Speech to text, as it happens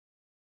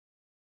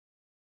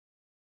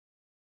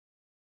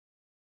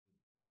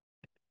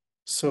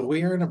So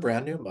we are in a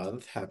brand new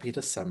month. Happy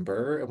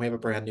December, and we have a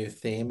brand new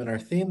theme. And our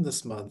theme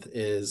this month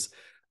is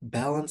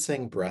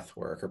balancing breath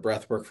work, or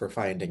breath work for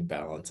finding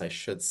balance, I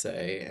should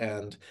say.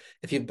 And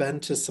if you've been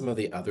to some of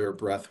the other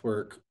breath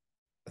work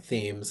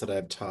themes that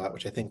I've taught,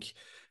 which I think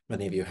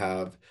many of you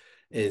have,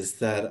 is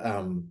that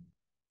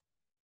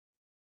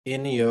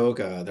in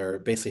yoga, there are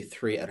basically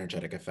three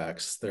energetic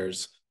effects.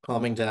 There's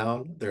calming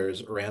down,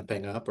 there's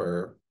ramping up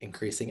or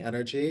increasing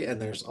energy,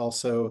 and there's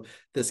also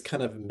this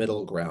kind of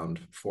middle ground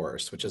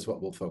force, which is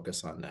what we'll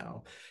focus on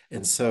now.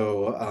 And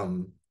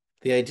so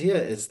the idea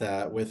is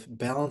that with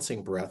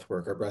balancing breath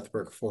work or breath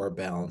work for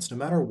balance, no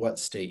matter what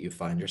state you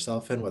find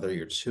yourself in, whether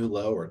you're too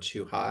low or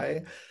too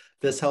high,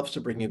 this helps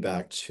to bring you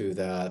back to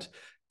that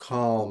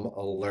calm,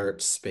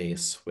 alert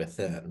space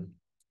within.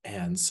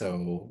 And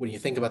so when you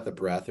think about the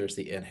breath, there's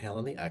the inhale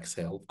and the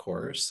exhale, of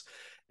course.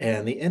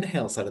 And the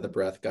inhale side of the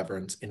breath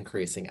governs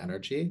increasing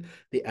energy.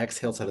 The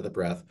exhale side of the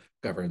breath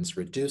governs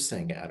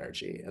reducing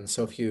energy. And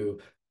so if you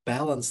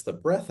balance the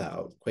breath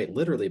out, quite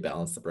literally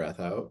balance the breath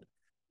out,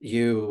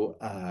 you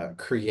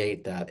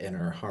create that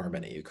inner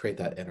harmony, you create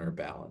that inner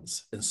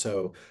balance. And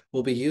so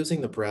we'll be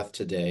using the breath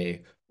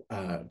today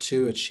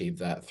to achieve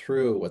that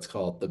through what's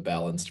called the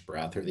balanced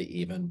breath or the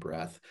even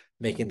breath,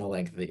 making the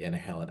length of the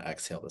inhale and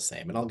exhale the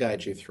same. And I'll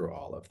guide you through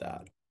all of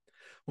that.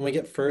 When we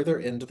get further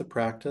into the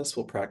practice,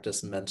 we'll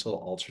practice mental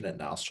alternate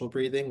nostril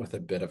breathing with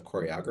a bit of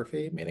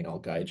choreography, meaning I'll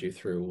guide you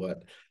through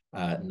what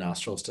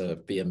nostrils to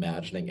be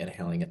imagining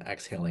inhaling and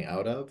exhaling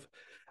out of.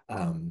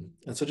 And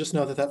so just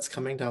know that that's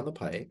coming down the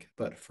pike.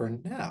 But for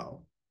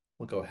now,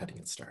 we'll go ahead and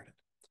get started.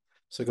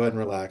 So go ahead and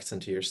relax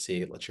into your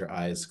seat. Let your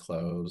eyes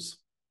close.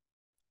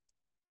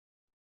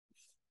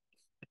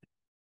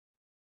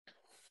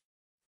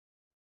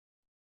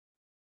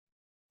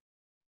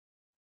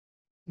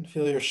 And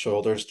feel your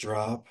shoulders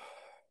drop,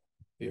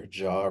 your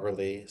jaw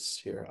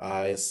release, your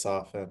eyes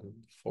soften,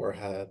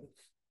 forehead.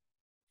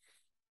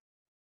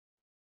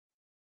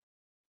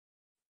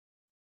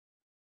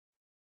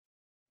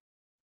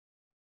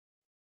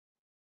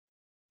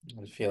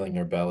 And feeling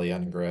your belly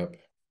ungrip.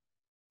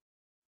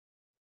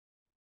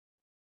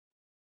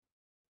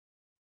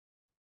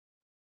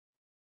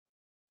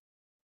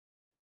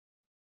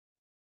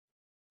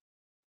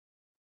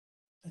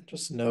 And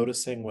just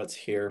noticing what's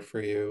here for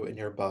you in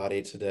your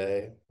body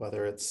today,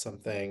 whether it's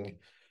something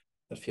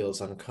that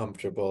feels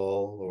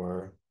uncomfortable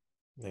or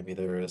maybe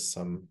there is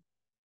some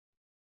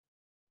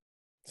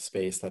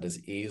space that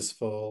is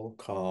easeful,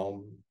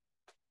 calm,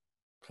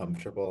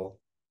 comfortable,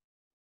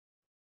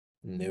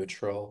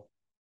 neutral.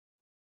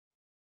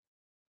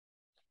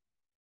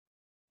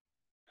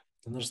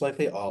 And there's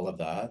likely all of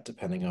that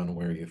depending on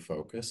where you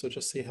focus. So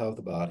just see how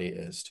the body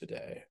is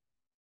today.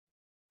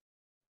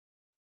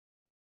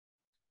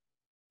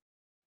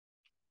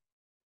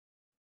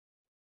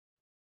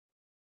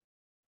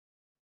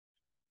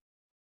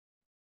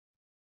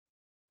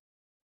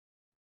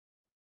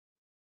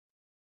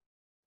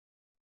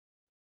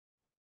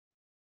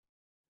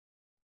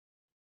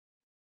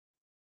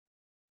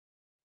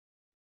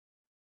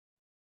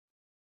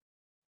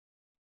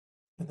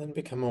 And then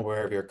become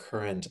aware of your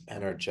current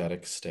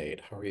energetic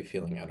state. How are you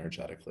feeling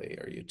energetically?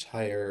 Are you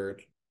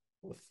tired,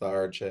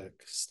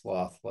 lethargic,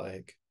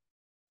 sloth-like,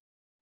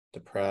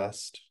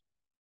 depressed?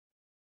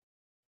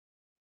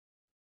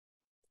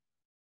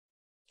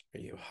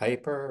 Are you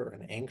hyper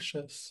and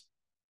anxious,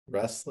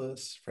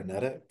 restless,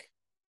 frenetic?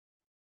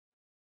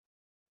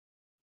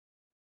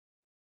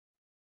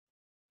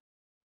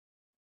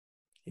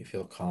 You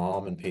feel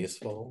calm and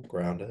peaceful,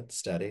 grounded,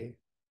 steady?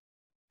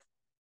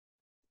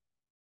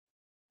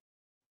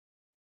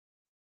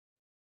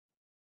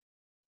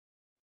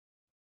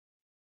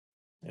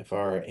 If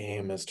our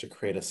aim is to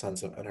create a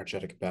sense of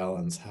energetic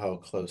balance, how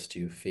close do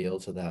you feel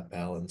to that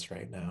balance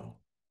right now?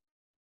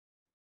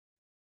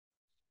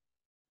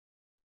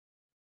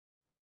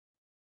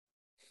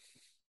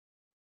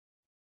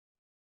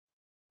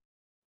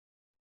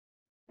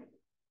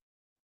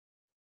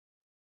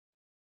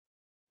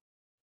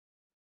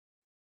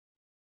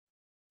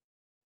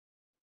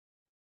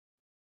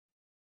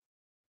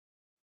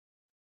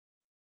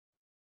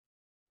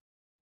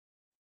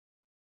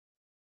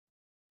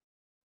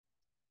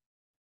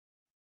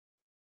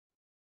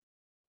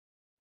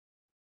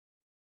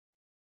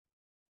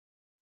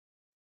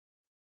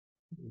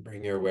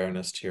 Bring your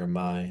awareness to your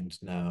mind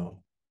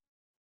now.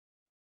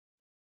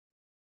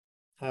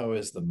 How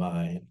is the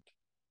mind?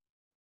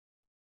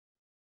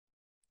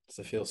 Does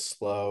it feel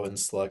slow and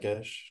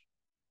sluggish,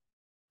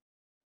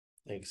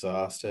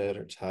 exhausted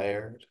or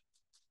tired?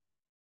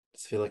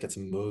 Does it feel like it's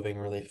moving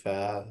really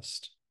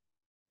fast?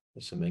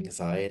 There's some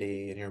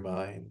anxiety in your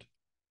mind.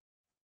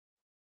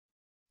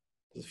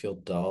 Does it feel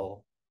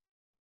dull?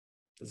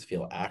 Does it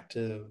feel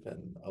active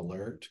and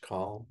alert,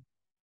 calm?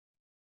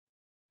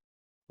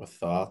 With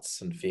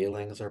thoughts and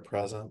feelings are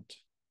present?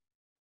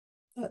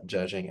 Not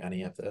judging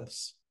any of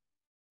this.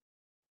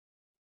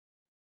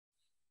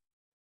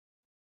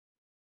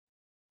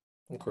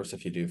 Of course,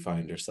 if you do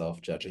find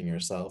yourself judging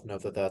yourself, know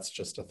that that's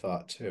just a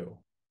thought too.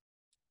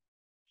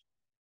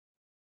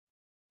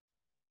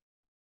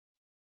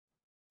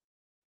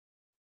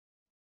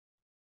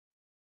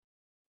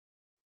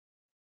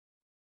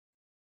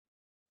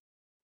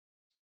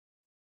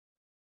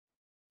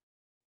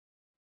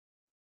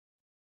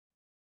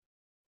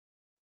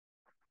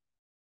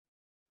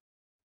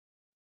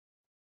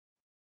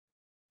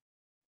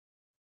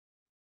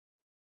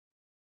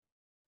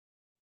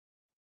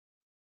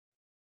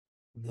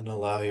 And then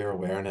allow your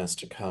awareness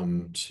to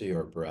come to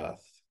your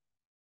breath,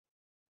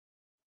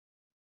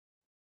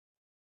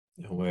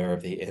 aware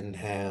of the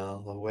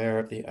inhale, aware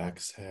of the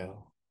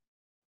exhale.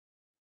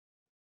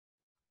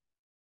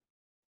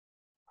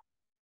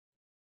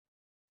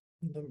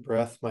 The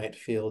breath might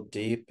feel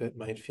deep, it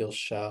might feel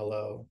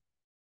shallow,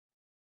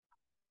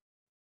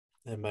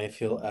 it might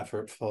feel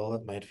effortful,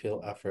 it might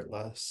feel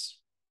effortless.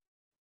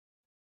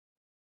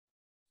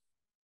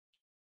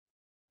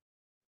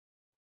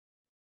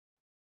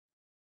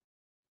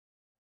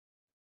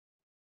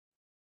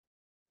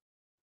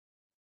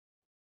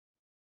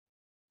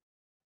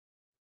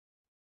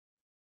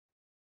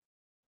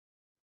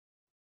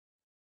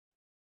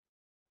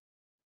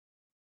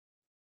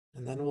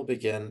 And then we'll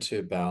begin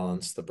to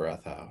balance the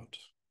breath out,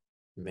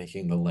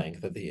 making the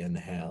length of the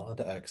inhale and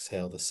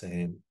exhale the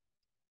same.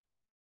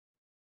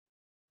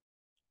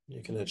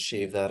 You can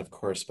achieve that, of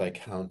course, by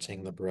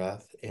counting the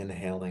breath,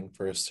 inhaling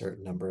for a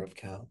certain number of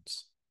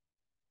counts,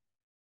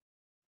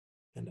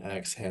 and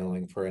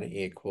exhaling for an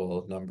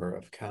equal number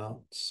of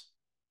counts.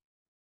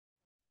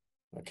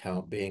 A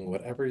count being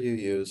whatever you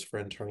use for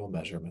internal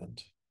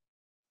measurement.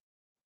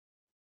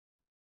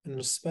 And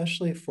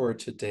especially for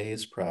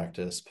today's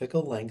practice, pick a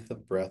length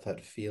of breath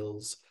that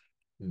feels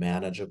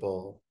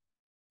manageable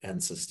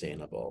and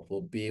sustainable. We'll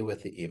be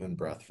with the even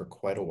breath for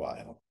quite a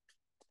while.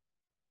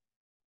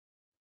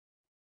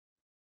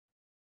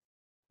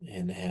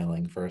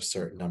 Inhaling for a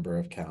certain number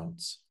of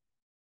counts,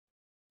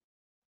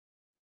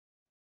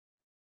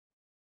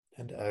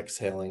 and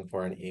exhaling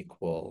for an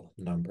equal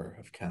number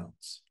of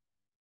counts.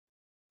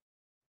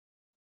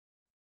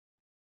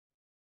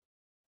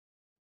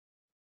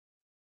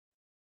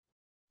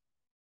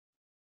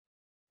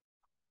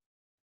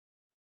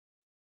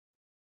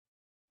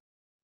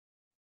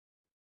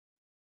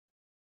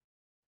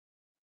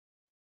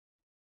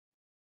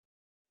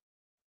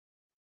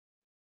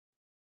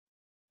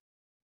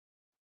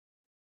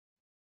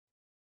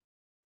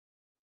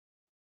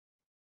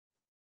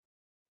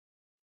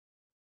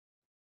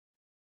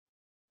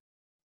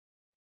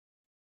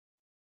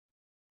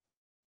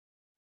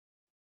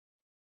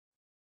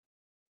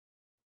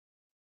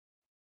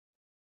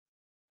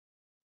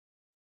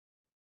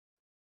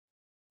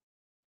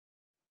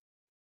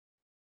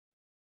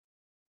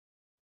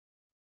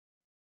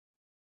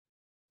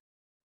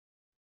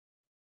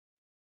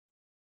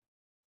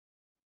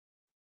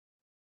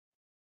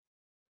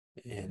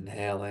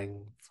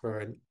 Inhaling for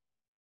a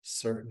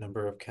certain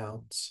number of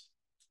counts,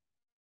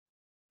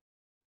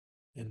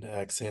 and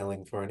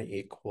exhaling for an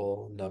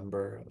equal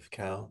number of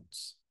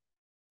counts.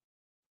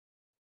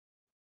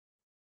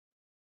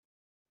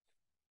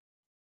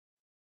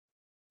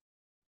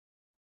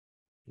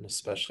 And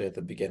especially at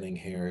the beginning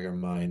here, your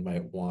mind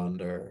might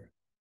wander,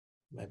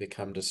 might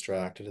become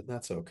distracted, and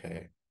that's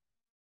okay.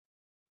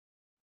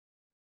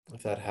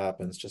 If that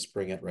happens, just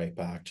bring it right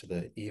back to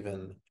the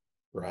even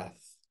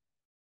breath.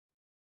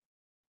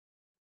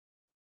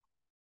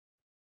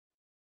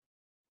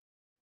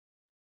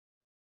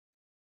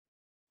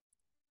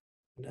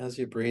 And as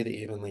you breathe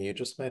evenly, you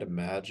just might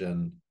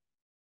imagine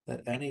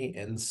that any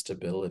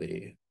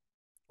instability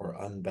or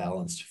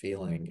unbalanced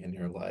feeling in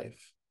your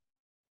life,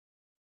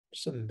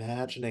 just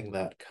imagining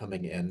that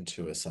coming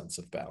into a sense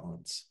of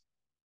balance,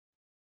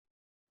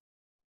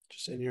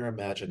 just in your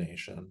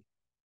imagination.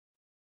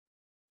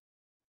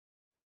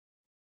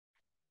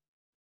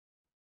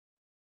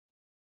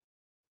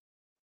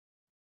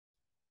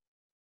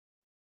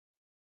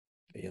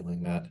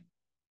 Feeling that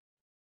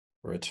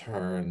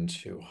return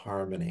to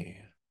harmony,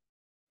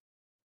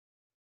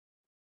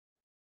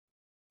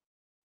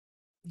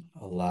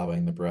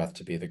 allowing the breath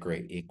to be the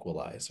great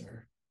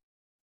equalizer,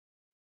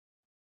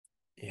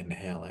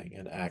 inhaling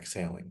and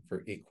exhaling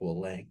for equal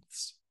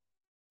lengths.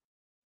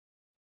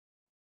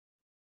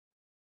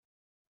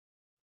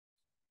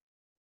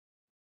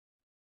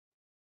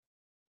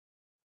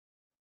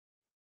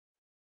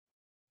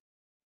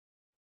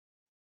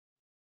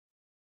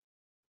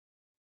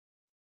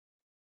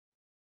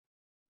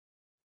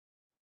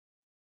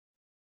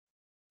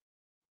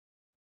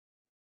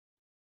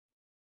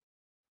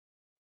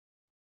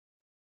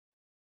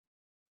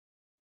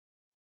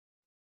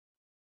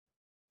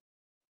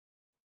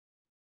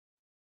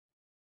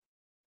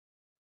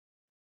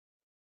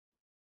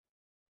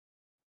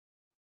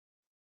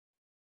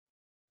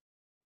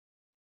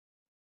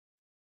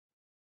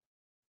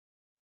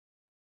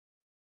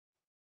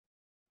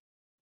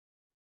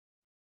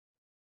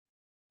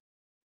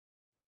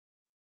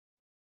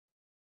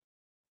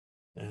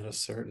 At a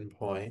certain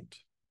point,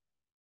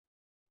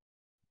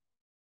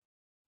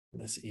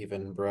 this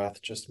even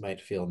breath just might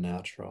feel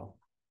natural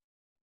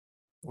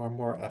or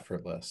more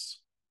effortless.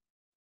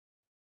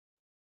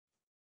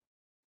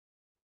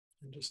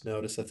 And just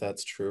notice if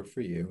that's true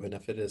for you. And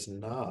if it is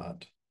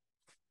not,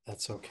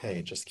 that's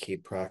okay. Just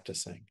keep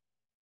practicing.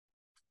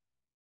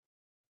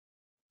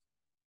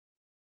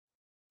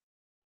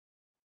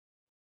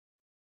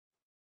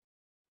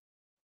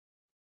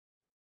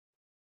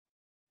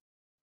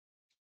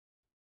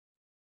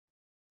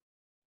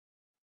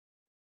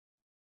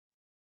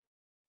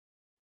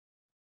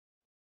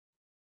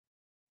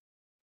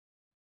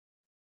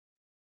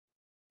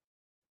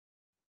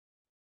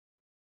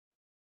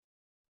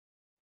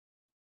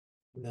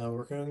 Now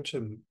we're going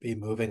to be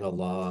moving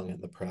along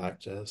in the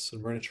practice,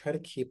 and we're going to try to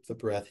keep the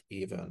breath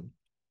even.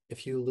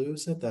 If you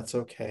lose it, that's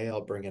okay.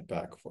 I'll bring it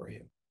back for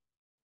you.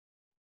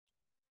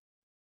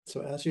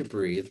 So as you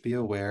breathe, be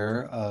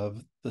aware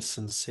of the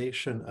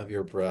sensation of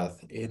your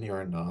breath in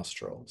your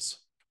nostrils.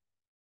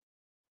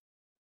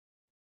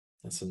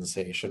 The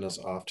sensation is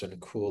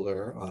often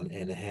cooler on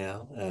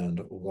inhale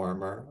and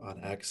warmer on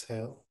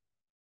exhale.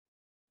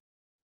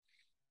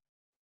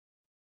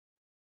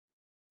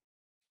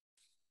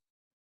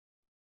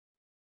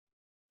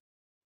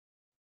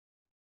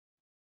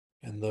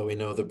 And though we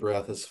know the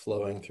breath is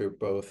flowing through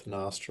both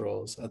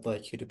nostrils, I'd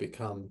like you to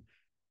become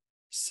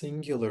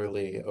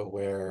singularly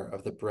aware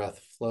of the breath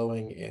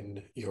flowing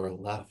in your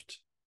left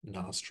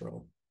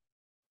nostril,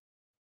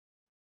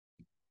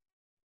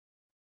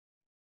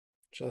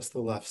 just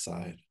the left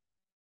side.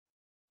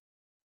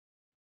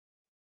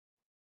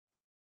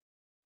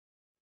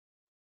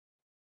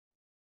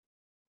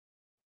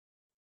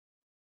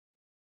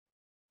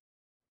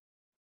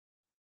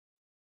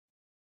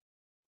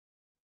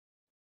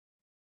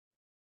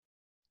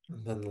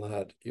 And then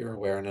let your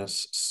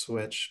awareness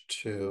switch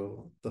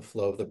to the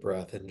flow of the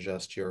breath in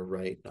just your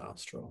right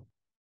nostril.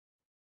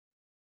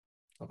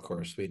 Of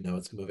course, we know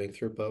it's moving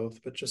through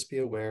both, but just be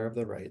aware of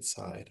the right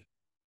side.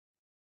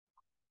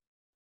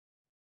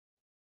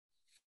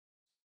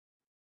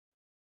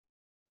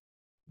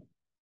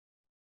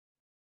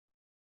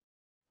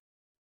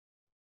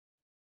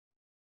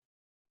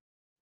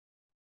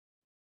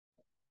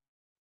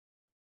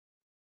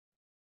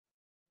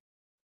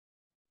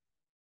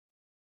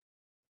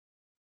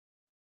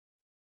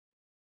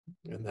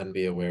 And then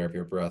be aware of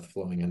your breath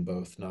flowing in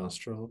both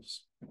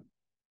nostrils.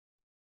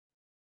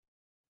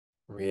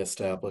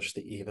 Reestablish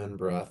the even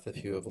breath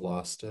if you have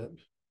lost it.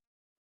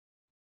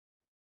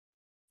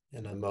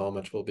 In a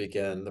moment, we'll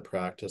begin the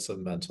practice of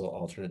mental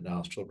alternate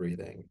nostril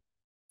breathing.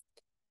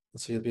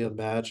 So you'll be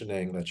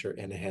imagining that you're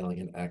inhaling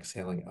and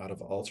exhaling out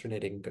of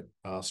alternating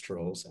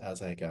nostrils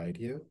as I guide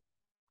you.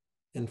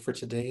 And for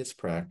today's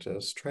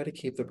practice, try to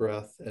keep the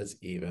breath as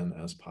even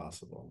as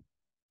possible.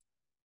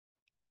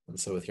 And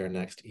so with your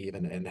next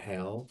even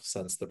inhale,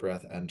 sense the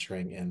breath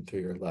entering in through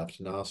your left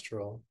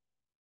nostril.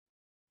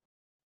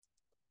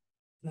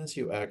 And as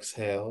you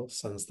exhale,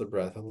 sense the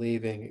breath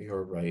leaving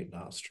your right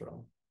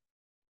nostril.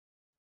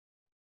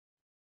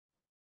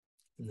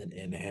 And then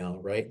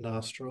inhale, right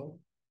nostril.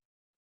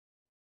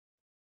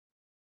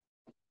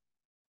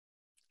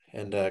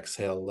 And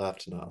exhale,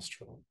 left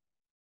nostril.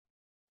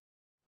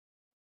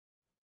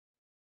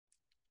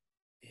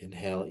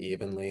 Inhale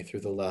evenly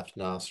through the left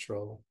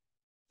nostril.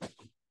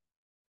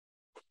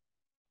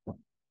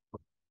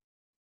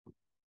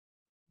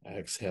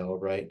 Exhale,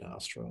 right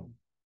nostril.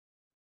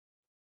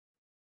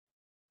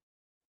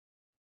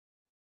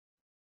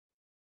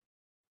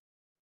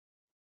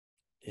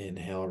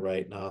 Inhale,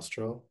 right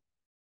nostril.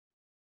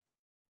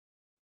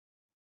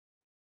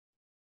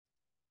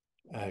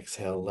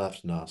 Exhale,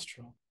 left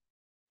nostril.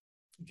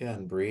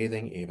 Again,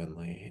 breathing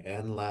evenly.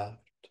 In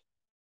left,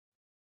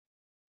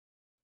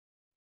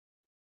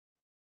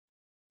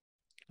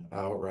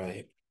 out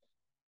right.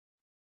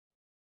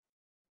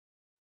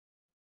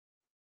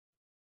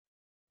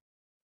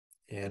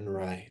 In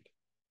right,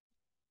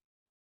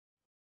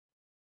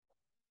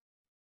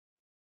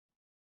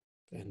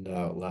 and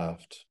out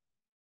left.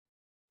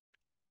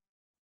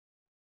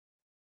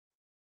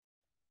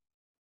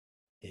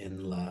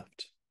 In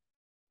left,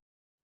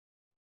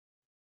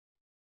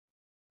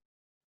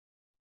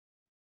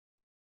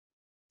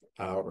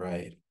 out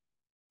right.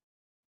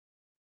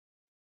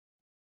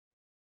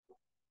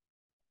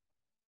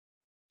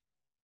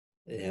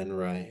 In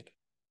right,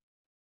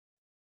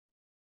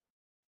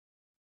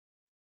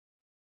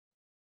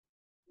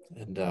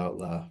 and out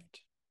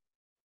left.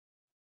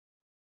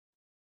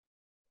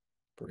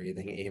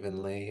 Breathing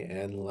evenly.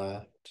 In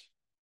left,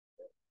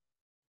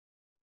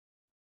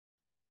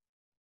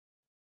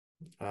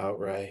 out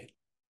right.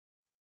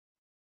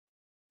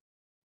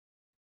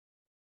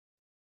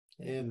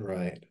 In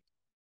right,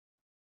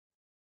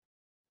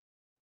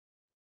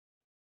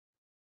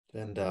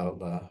 and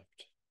out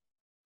left.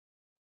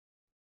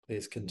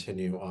 Please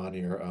continue on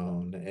your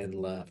own. In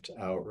left,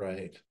 out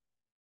right.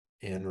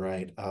 In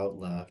right, out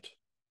left.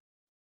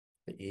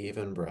 The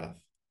even breath.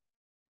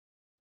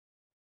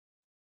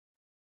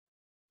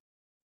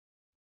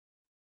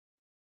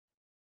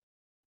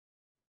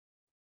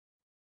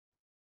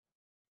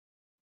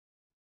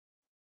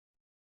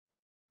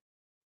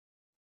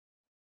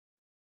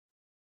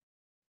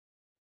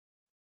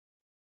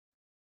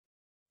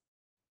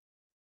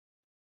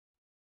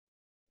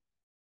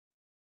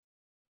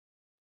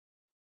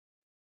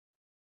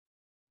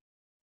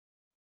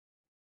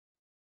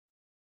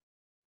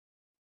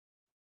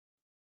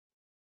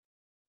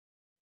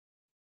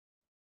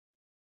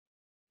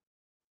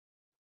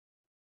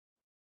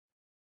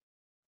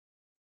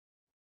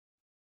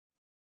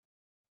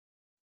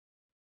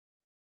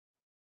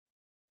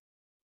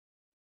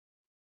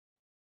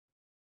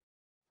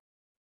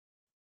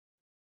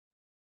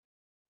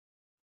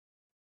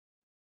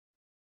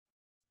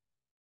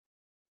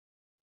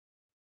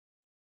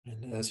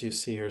 And as you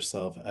see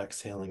yourself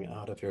exhaling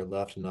out of your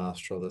left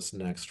nostril this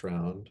next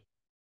round,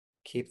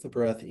 keep the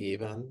breath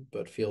even,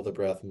 but feel the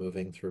breath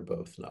moving through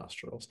both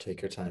nostrils.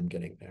 Take your time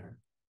getting there.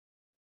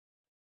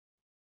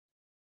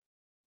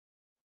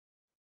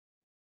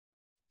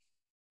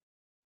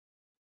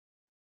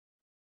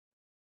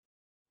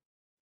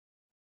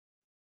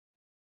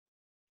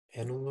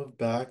 And we'll move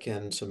back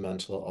into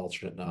mental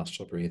alternate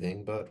nostril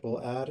breathing, but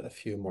we'll add a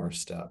few more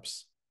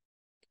steps.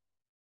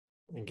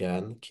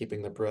 Again,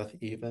 keeping the breath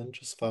even,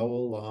 just follow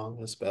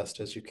along as best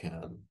as you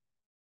can.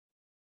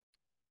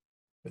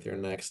 With your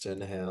next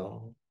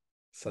inhale,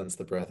 sense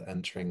the breath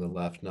entering the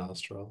left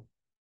nostril.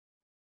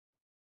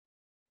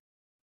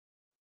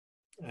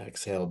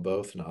 Exhale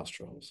both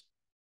nostrils.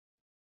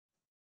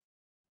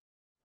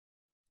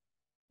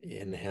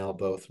 Inhale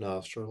both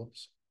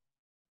nostrils.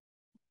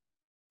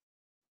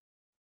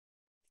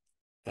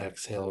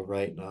 Exhale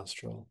right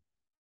nostril.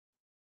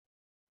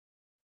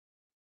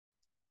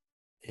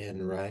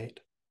 In right.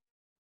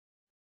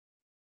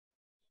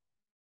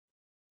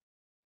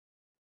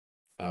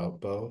 Out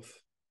both.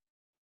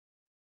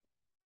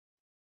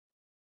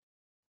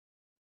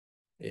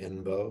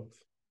 In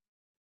both.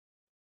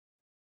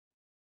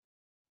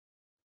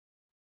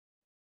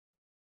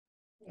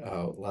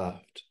 Out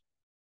left.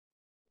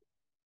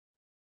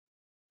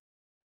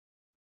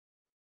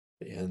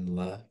 In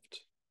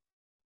left.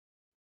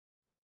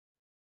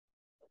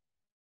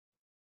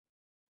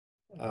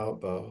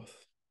 Out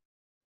both.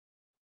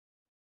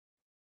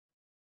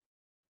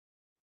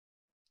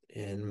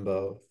 In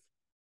both.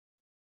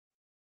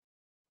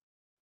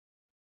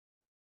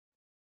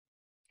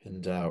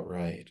 And out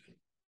right.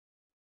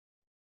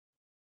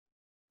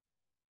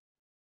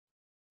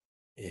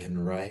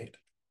 In right.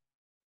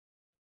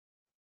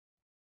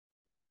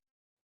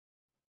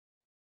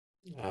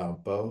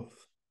 Out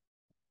both.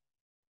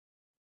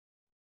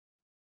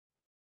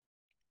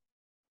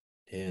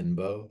 In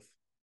both.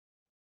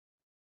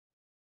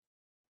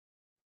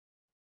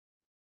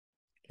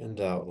 And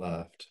out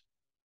left.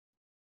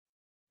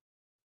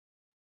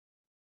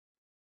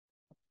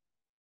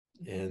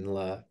 In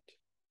left.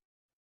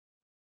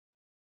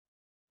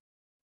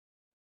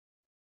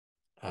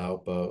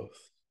 Out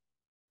both.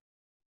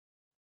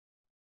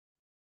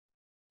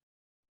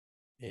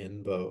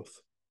 In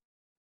both.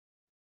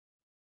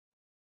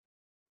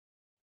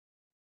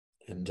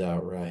 And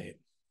out right.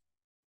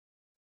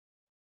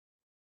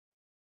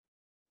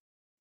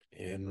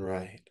 In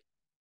right.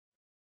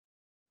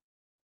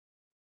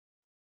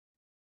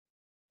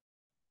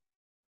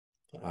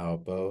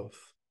 Out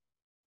both.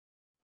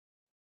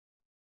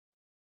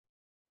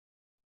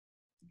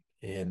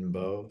 In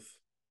both.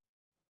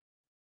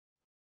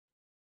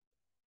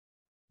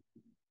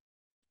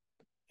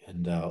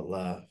 And out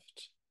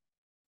left.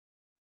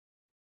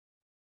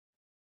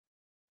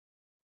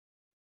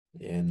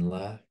 In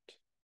left.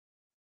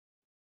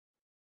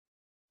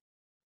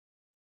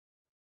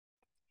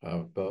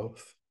 Out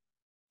both.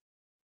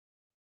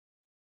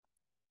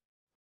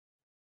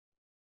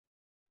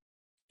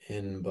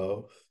 In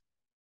both.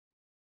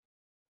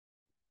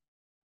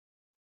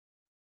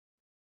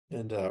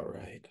 And out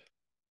right.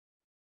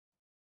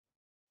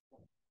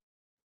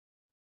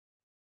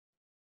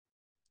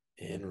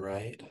 In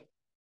right.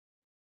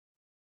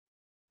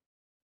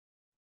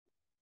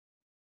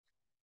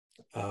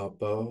 Out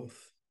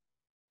both.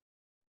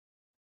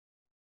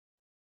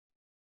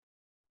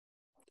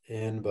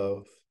 In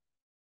both.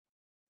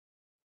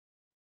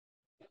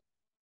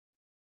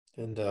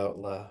 And out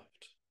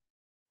left.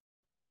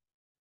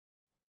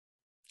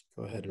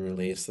 Go ahead and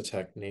release the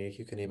technique.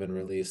 You can even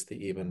release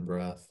the even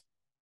breath.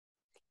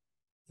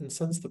 And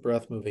sense the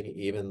breath moving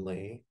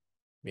evenly,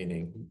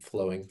 meaning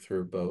flowing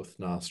through both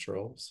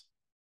nostrils.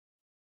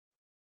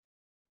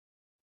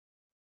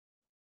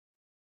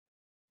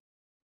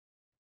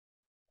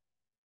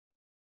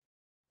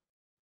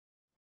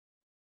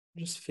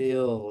 Just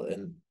feel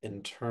an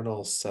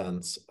internal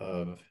sense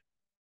of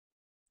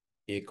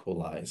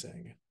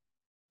equalizing,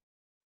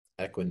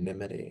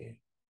 equanimity,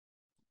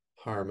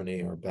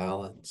 harmony, or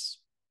balance.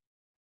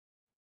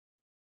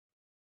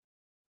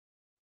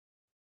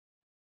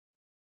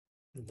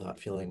 Not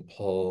feeling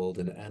pulled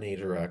in any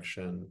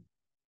direction,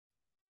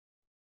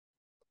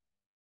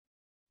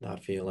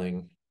 not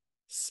feeling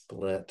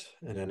split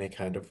in any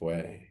kind of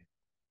way.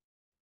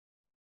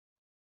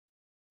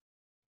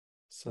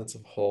 Sense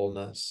of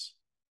wholeness,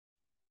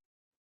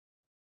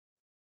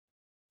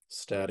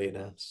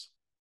 steadiness.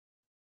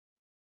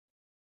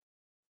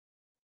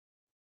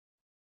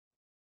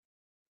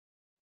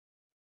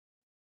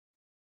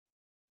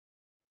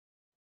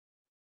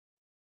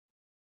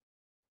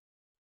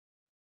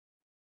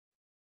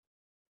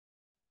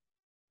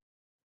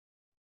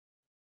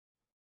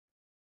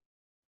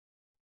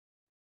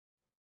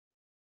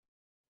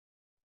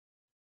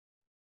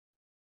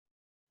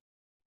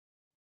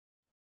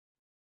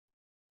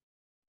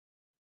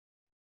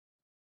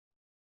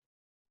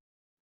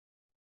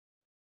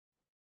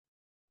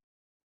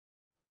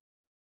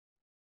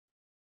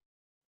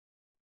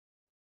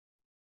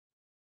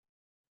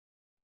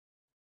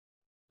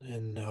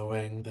 And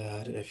knowing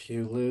that if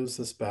you lose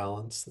this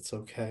balance, that's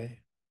okay.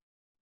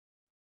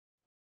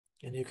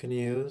 And you can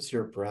use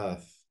your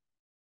breath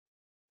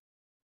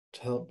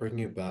to help bring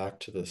you back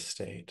to this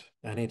state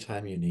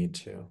anytime you need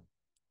to.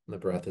 The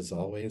breath is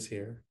always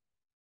here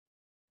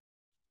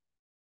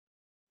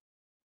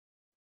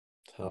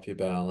to help you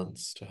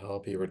balance, to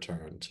help you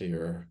return to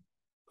your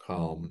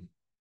calm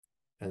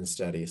and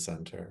steady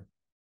center.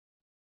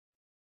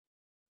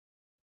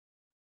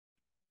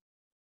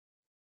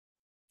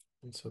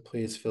 And so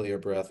please feel your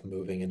breath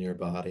moving in your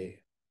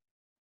body.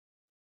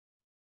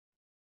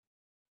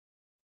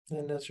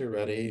 And as you're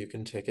ready, you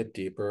can take a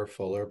deeper,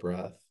 fuller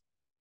breath.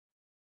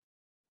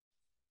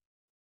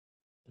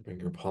 Bring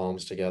your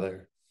palms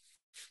together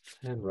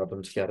and rub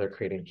them together,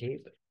 creating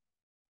heat.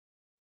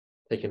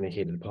 Taking the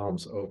heated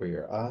palms over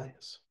your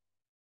eyes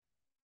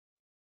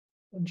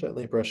and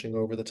gently brushing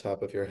over the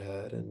top of your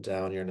head and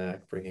down your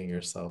neck, bringing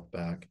yourself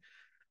back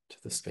to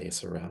the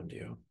space around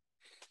you.